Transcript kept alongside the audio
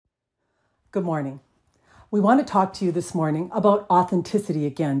Good morning. We want to talk to you this morning about authenticity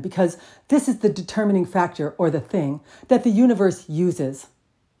again, because this is the determining factor or the thing that the universe uses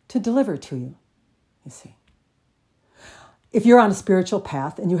to deliver to you, you see. If you're on a spiritual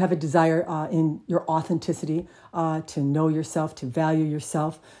path and you have a desire in your authenticity to know yourself, to value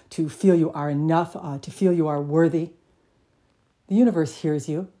yourself, to feel you are enough, to feel you are worthy, the universe hears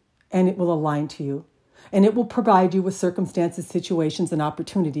you and it will align to you. And it will provide you with circumstances, situations, and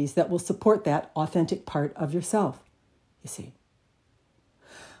opportunities that will support that authentic part of yourself, you see.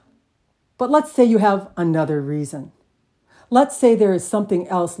 But let's say you have another reason. Let's say there is something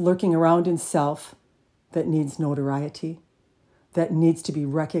else lurking around in self that needs notoriety, that needs to be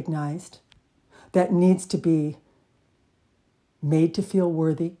recognized, that needs to be made to feel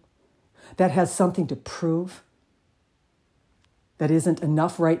worthy, that has something to prove, that isn't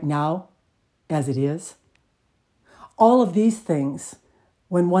enough right now as it is. All of these things,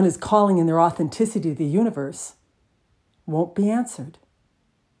 when one is calling in their authenticity to the universe, won't be answered.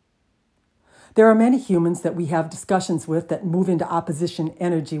 There are many humans that we have discussions with that move into opposition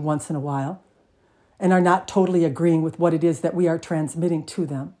energy once in a while and are not totally agreeing with what it is that we are transmitting to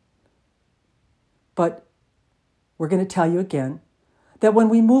them. But we're going to tell you again that when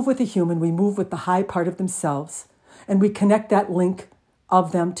we move with a human, we move with the high part of themselves and we connect that link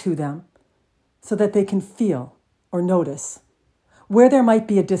of them to them so that they can feel or notice where there might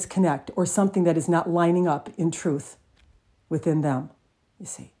be a disconnect or something that is not lining up in truth within them, you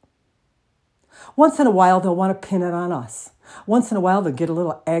see. Once in a while, they'll want to pin it on us. Once in a while, they'll get a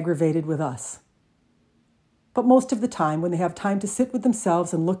little aggravated with us. But most of the time, when they have time to sit with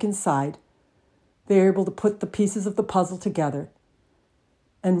themselves and look inside, they're able to put the pieces of the puzzle together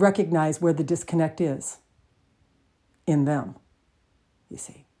and recognize where the disconnect is in them, you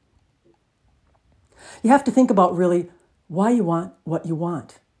see. You have to think about really why you want what you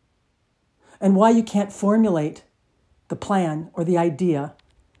want and why you can't formulate the plan or the idea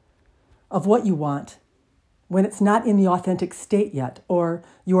of what you want when it's not in the authentic state yet, or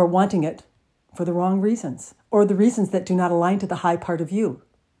you are wanting it for the wrong reasons or the reasons that do not align to the high part of you,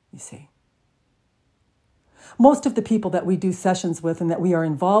 you see. Most of the people that we do sessions with and that we are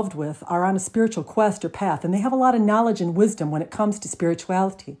involved with are on a spiritual quest or path, and they have a lot of knowledge and wisdom when it comes to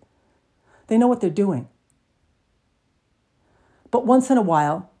spirituality. They know what they're doing. But once in a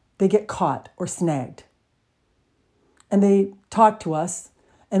while, they get caught or snagged. And they talk to us,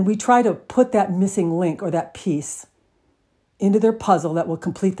 and we try to put that missing link or that piece into their puzzle that will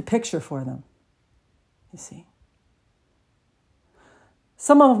complete the picture for them, you see.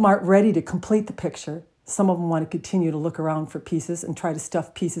 Some of them aren't ready to complete the picture. Some of them want to continue to look around for pieces and try to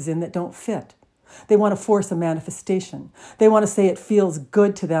stuff pieces in that don't fit. They want to force a manifestation. They want to say it feels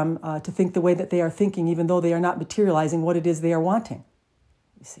good to them to think the way that they are thinking, even though they are not materializing what it is they are wanting,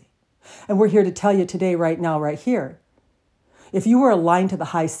 you see. And we're here to tell you today, right now, right here, if you were aligned to the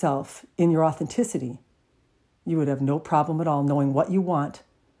high self in your authenticity, you would have no problem at all knowing what you want.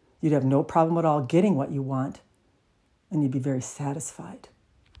 You'd have no problem at all getting what you want, and you'd be very satisfied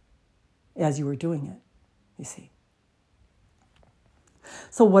as you were doing it, you see.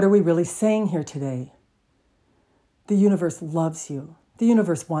 So what are we really saying here today? The universe loves you. The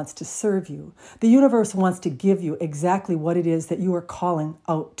universe wants to serve you. The universe wants to give you exactly what it is that you are calling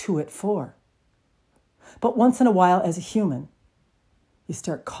out to it for. But once in a while, as a human, you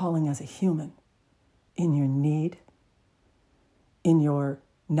start calling as a human in your need, in your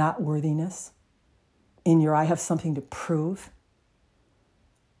not worthiness, in your I have something to prove,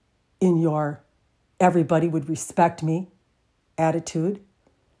 in your everybody would respect me attitude.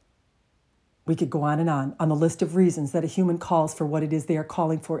 We could go on the list of reasons that a human calls for what it is they are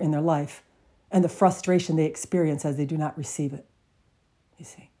calling for in their life and the frustration they experience as they do not receive it, you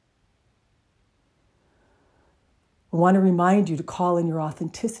see. We want to remind you to call in your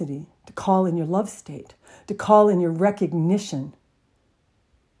authenticity, to call in your love state, to call in your recognition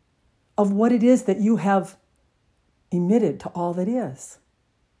of what it is that you have emitted to all that is.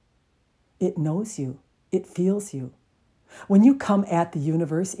 It knows you. It feels you. When you come at the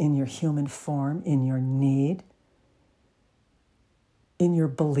universe in your human form, in your need, in your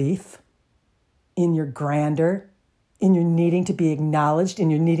belief, in your grandeur, in your needing to be acknowledged, in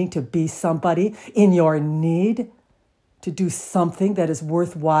your needing to be somebody, in your need to do something that is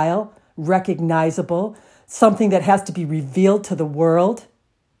worthwhile, recognizable, something that has to be revealed to the world,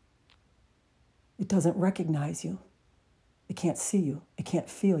 it doesn't recognize you. It can't see you. It can't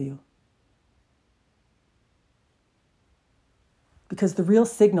feel you. Because the real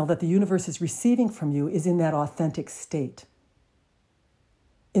signal that the universe is receiving from you is in that authentic state,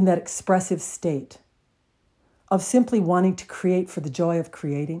 in that expressive state of simply wanting to create for the joy of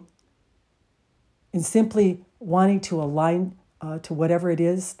creating, in simply wanting to align to whatever it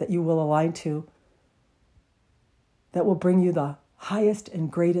is that you will align to, that will bring you the highest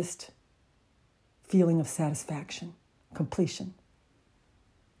and greatest feeling of satisfaction, completion.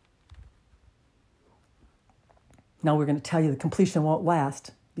 Now we're going to tell you the completion won't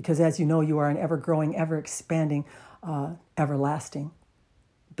last, because as you know, you are an ever-growing, ever-expanding, everlasting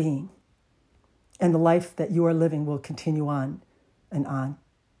being. And the life that you are living will continue on and on.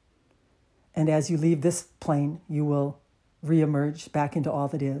 And as you leave this plane, you will reemerge back into all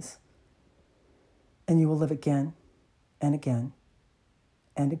that is. And you will live again and again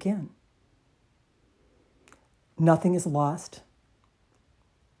and again. Nothing is lost.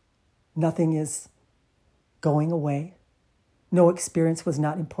 Nothing is going away. No experience was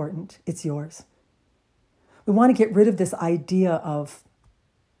not important. It's yours. We want to get rid of this idea of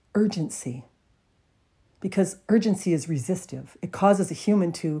urgency, because urgency is resistive. It causes a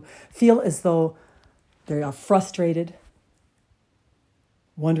human to feel as though they are frustrated,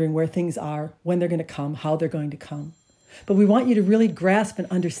 wondering where things are, when they're going to come, how they're going to come. But we want you to really grasp and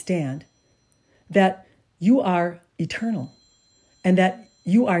understand that you are eternal and that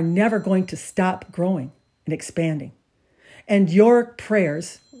you are never going to stop growing and expanding. And your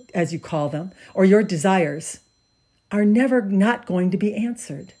prayers, as you call them, or your desires, are never not going to be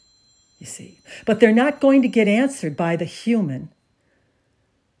answered, you see. But they're not going to get answered by the human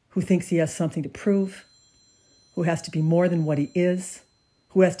who thinks he has something to prove, who has to be more than what he is,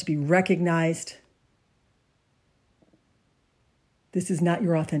 who has to be recognized. This is not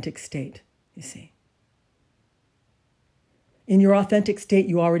your authentic state, you see. In your authentic state,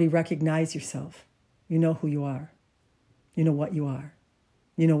 you already recognize yourself. You know who you are. You know what you are.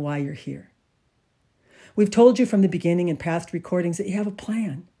 You know why you're here. We've told you from the beginning in past recordings that you have a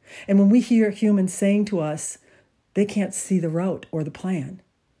plan. And when we hear humans saying to us, they can't see the route or the plan,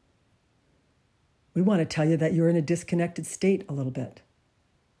 we want to tell you that you're in a disconnected state a little bit.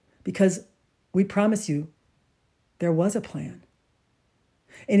 Because we promise you there was a plan.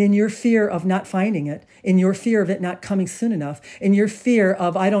 And in your fear of not finding it, in your fear of it not coming soon enough, in your fear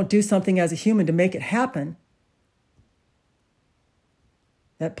of I don't do something as a human to make it happen,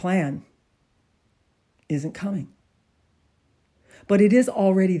 that plan isn't coming. But it is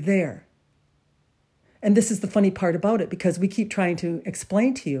already there. And this is the funny part about it, because we keep trying to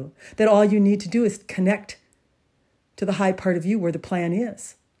explain to you that all you need to do is connect to the high part of you where the plan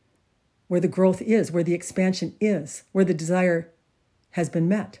is, where the growth is, where the expansion is, where the desire has been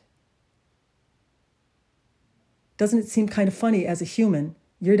met. Doesn't it seem kind of funny as a human?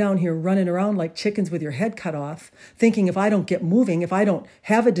 You're down here running around like chickens with your head cut off, thinking if I don't get moving, if I don't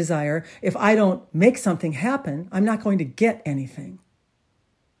have a desire, if I don't make something happen, I'm not going to get anything.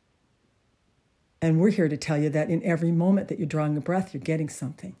 And we're here to tell you that in every moment that you're drawing a breath, you're getting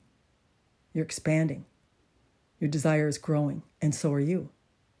something. You're expanding. Your desire is growing, and so are you,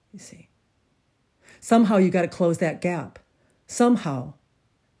 you see. Somehow you got to close that gap. Somehow,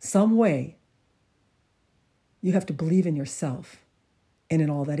 some way, you have to believe in yourself and in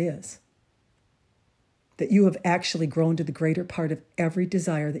all that is. That you have actually grown to the greater part of every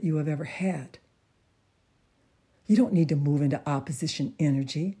desire that you have ever had. You don't need to move into opposition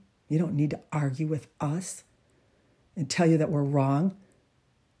energy. You don't need to argue with us and tell you that we're wrong,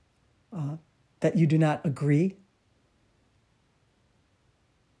 that you do not agree.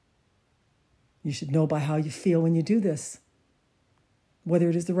 You should know by how you feel when you do this, whether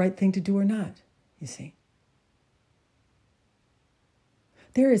it is the right thing to do or not, you see.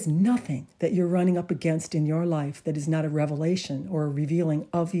 There is nothing that you're running up against in your life that is not a revelation or a revealing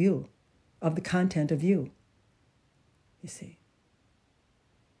of you, of the content of you, you see.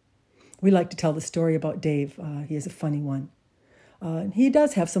 We like to tell the story about Dave. He is a funny one. He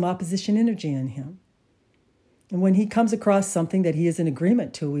does have some opposition energy in him. And when he comes across something that he is in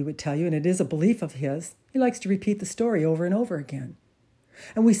agreement to, we would tell you, and it is a belief of his, he likes to repeat the story over and over again.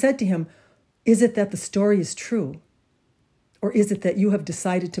 And we said to him, is it that the story is true? Or is it that you have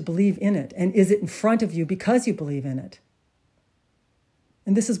decided to believe in it? And is it in front of you because you believe in it?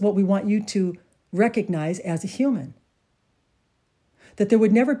 And this is what we want you to recognize as a human. That there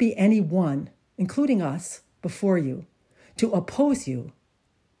would never be anyone, including us, before you, to oppose you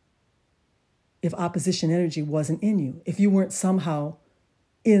if opposition energy wasn't in you, if you weren't somehow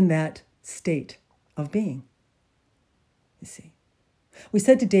in that state of being, you see. We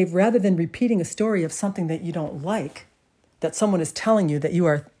said to Dave, rather than repeating a story of something that you don't like, that someone is telling you that you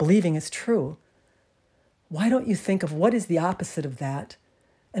are believing is true, why don't you think of what is the opposite of that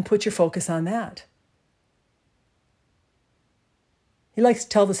and put your focus on that? He likes to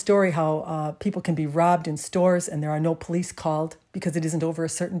tell the story how people can be robbed in stores and there are no police called because it isn't over a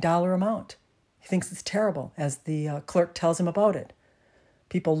certain dollar amount. He thinks it's terrible as the clerk tells him about it.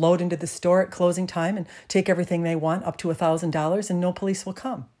 People load into the store at closing time and take everything they want, up to $1,000, and no police will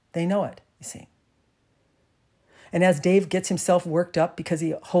come. They know it, you see. And as Dave gets himself worked up because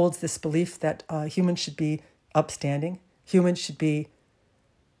he holds this belief that humans should be upstanding, humans should be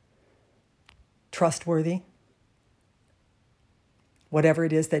trustworthy, whatever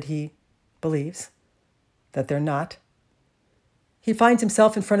it is that he believes, that they're not, he finds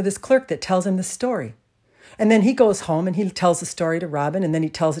himself in front of this clerk that tells him the story. And then he goes home and he tells the story to Robin, and then he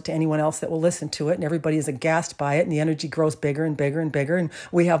tells it to anyone else that will listen to it, and everybody is aghast by it, and the energy grows bigger and bigger and bigger, and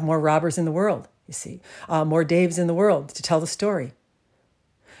we have more robbers in the world, you see, more Daves in the world to tell the story.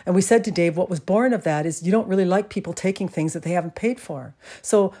 And we said to Dave, what was born of that is you don't really like people taking things that they haven't paid for.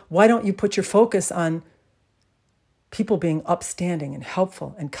 So why don't you put your focus on people being upstanding and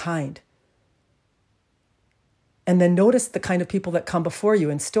helpful and kind? And then notice the kind of people that come before you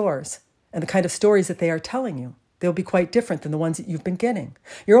in stores and the kind of stories that they are telling you. They'll be quite different than the ones that you've been getting.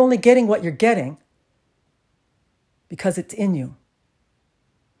 You're only getting what you're getting because it's in you.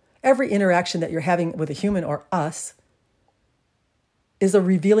 Every interaction that you're having with a human or us is a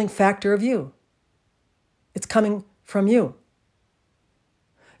revealing factor of you. It's coming from you.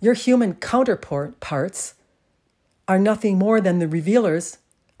 Your human counterparts are nothing more than the revealers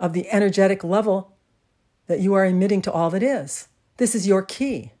of the energetic level that you are emitting to all that is. This is your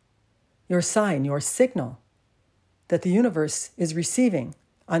key, your sign, your signal that the universe is receiving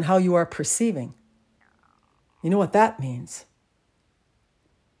on how you are perceiving. You know what that means?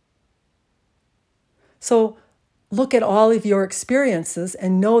 So look at all of your experiences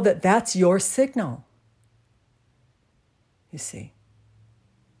and know that that's your signal. You see.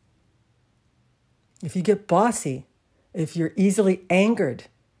 If you get bossy, if you're easily angered,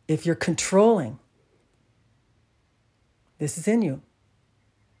 if you're controlling, this is in you.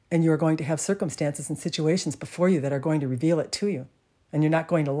 And you are going to have circumstances and situations before you that are going to reveal it to you. And you're not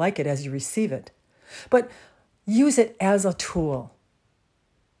going to like it as you receive it. But use it as a tool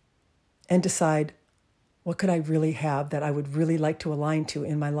and decide, what could I really have that I would really like to align to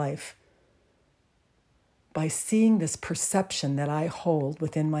in my life? By seeing this perception that I hold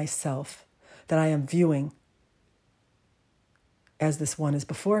within myself, that I am viewing as this one is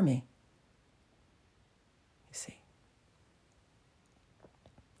before me. You see.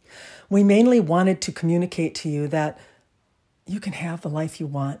 We mainly wanted to communicate to you that you can have the life you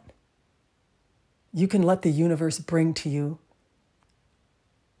want. You can let the universe bring to you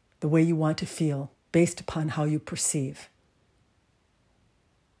the way you want to feel based upon how you perceive.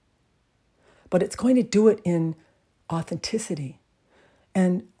 But it's going to do it in authenticity.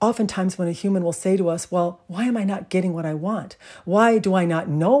 And oftentimes when a human will say to us, well, why am I not getting what I want? Why do I not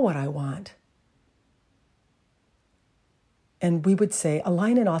know what I want? And we would say,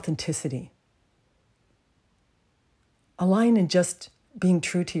 align in authenticity. Align in just being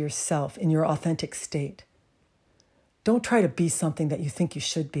true to yourself in your authentic state. Don't try to be something that you think you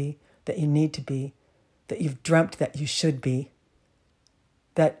should be, that you need to be, that you've dreamt that you should be,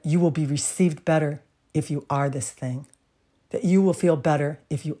 that you will be received better if you are this thing, that you will feel better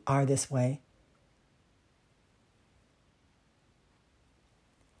if you are this way.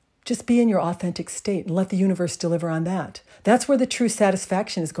 Just be in your authentic state and let the universe deliver on that. That's where the true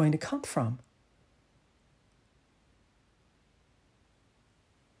satisfaction is going to come from.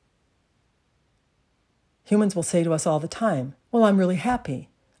 Humans will say to us all the time, well, I'm really happy.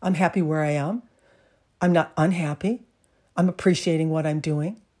 I'm happy where I am. I'm not unhappy. I'm appreciating what I'm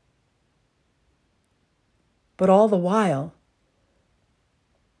doing. But all the while,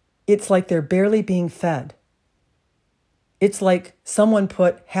 it's like they're barely being fed. It's like someone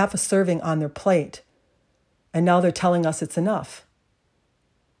put half a serving on their plate, and now they're telling us it's enough.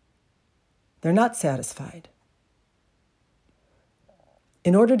 They're not satisfied.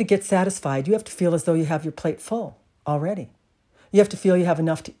 In order to get satisfied, you have to feel as though you have your plate full already. You have to feel you have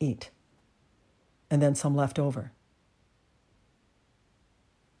enough to eat, and then some left over.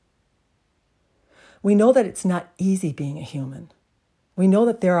 We know that it's not easy being a human. We know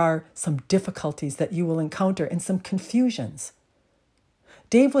that there are some difficulties that you will encounter and some confusions.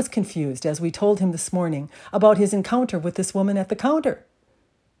 Dave was confused, as we told him this morning, about his encounter with this woman at the counter.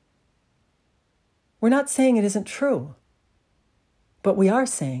 We're not saying it isn't true, but we are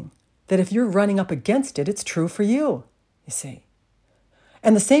saying that if you're running up against it, it's true for you, you see.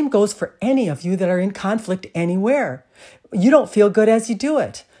 And the same goes for any of you that are in conflict anywhere. You don't feel good as you do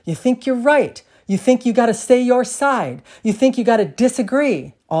it. You think you're right. You think you got to stay your side. You think you got to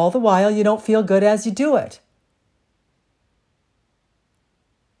disagree. All the while, you don't feel good as you do it.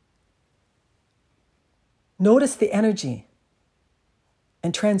 Notice the energy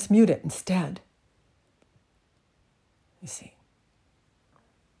and transmute it instead. you see.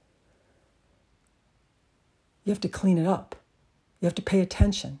 You have to clean it up. You have to pay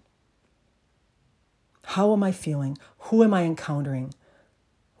attention. How am I feeling? Who am I encountering?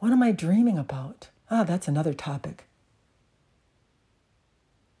 What am I dreaming about? That's another topic.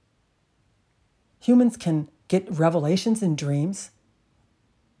 Humans can get revelations in dreams,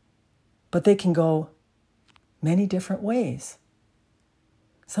 but they can go many different ways.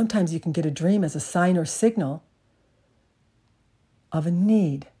 Sometimes you can get a dream as a sign or signal of a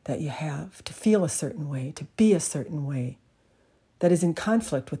need that you have to feel a certain way, to be a certain way, that is in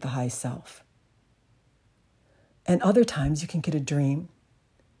conflict with the high self. And other times you can get a dream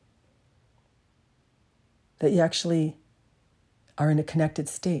that you actually are in a connected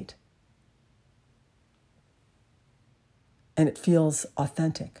state. And it feels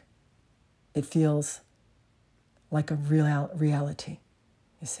authentic. It feels like a reality,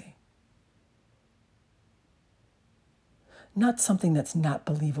 you see. Not something that's not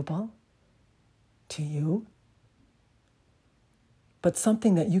believable to you, but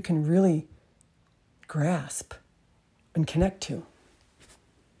something that you can really grasp and connect to.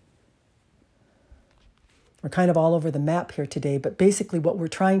 We're kind of all over the map here today, but basically what we're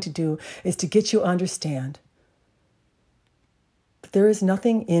trying to do is to get you to understand that there is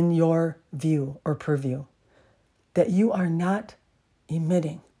nothing in your view or purview that you are not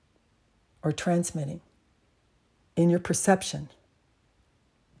emitting or transmitting in your perception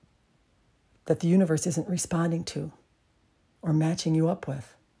that the universe isn't responding to or matching you up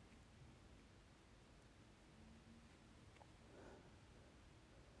with.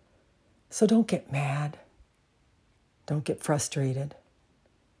 So don't get mad. Don't get frustrated.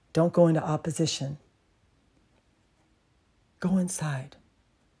 Don't go into opposition. Go inside.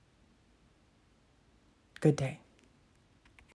 Good day.